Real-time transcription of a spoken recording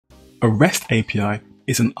A REST API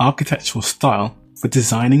is an architectural style for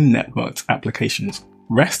designing networked applications.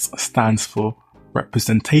 REST stands for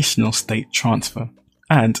Representational State Transfer,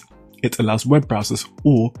 and it allows web browsers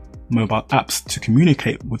or mobile apps to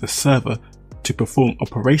communicate with a server to perform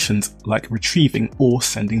operations like retrieving or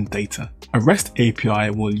sending data. A REST API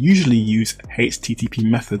will usually use HTTP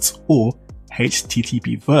methods or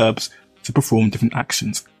HTTP verbs to perform different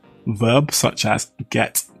actions. Verbs such as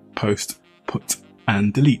get, post, put,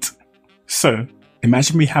 and delete. So,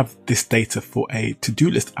 imagine we have this data for a to-do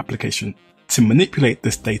list application. To manipulate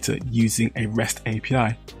this data using a REST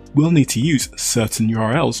API, we'll need to use certain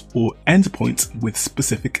URLs or endpoints with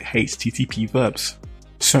specific HTTP verbs.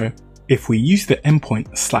 So, if we use the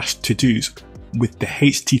endpoint /todos with the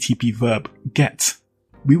HTTP verb get,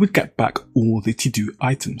 we would get back all the to-do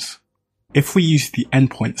items. If we use the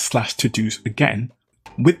endpoint /todos again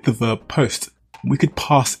with the verb post, we could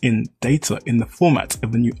pass in data in the format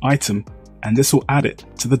of a new item, and this will add it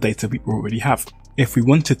to the data we already have. If we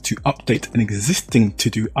wanted to update an existing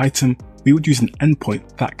to-do item, we would use an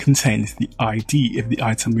endpoint that contains the ID of the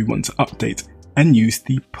item we want to update and use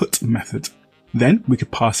the put method. Then we could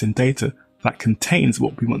pass in data that contains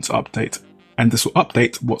what we want to update, and this will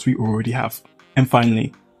update what we already have. And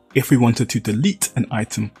finally, if we wanted to delete an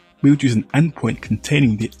item, we would use an endpoint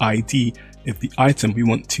containing the ID of the item we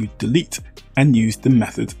want to delete and use the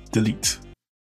method delete.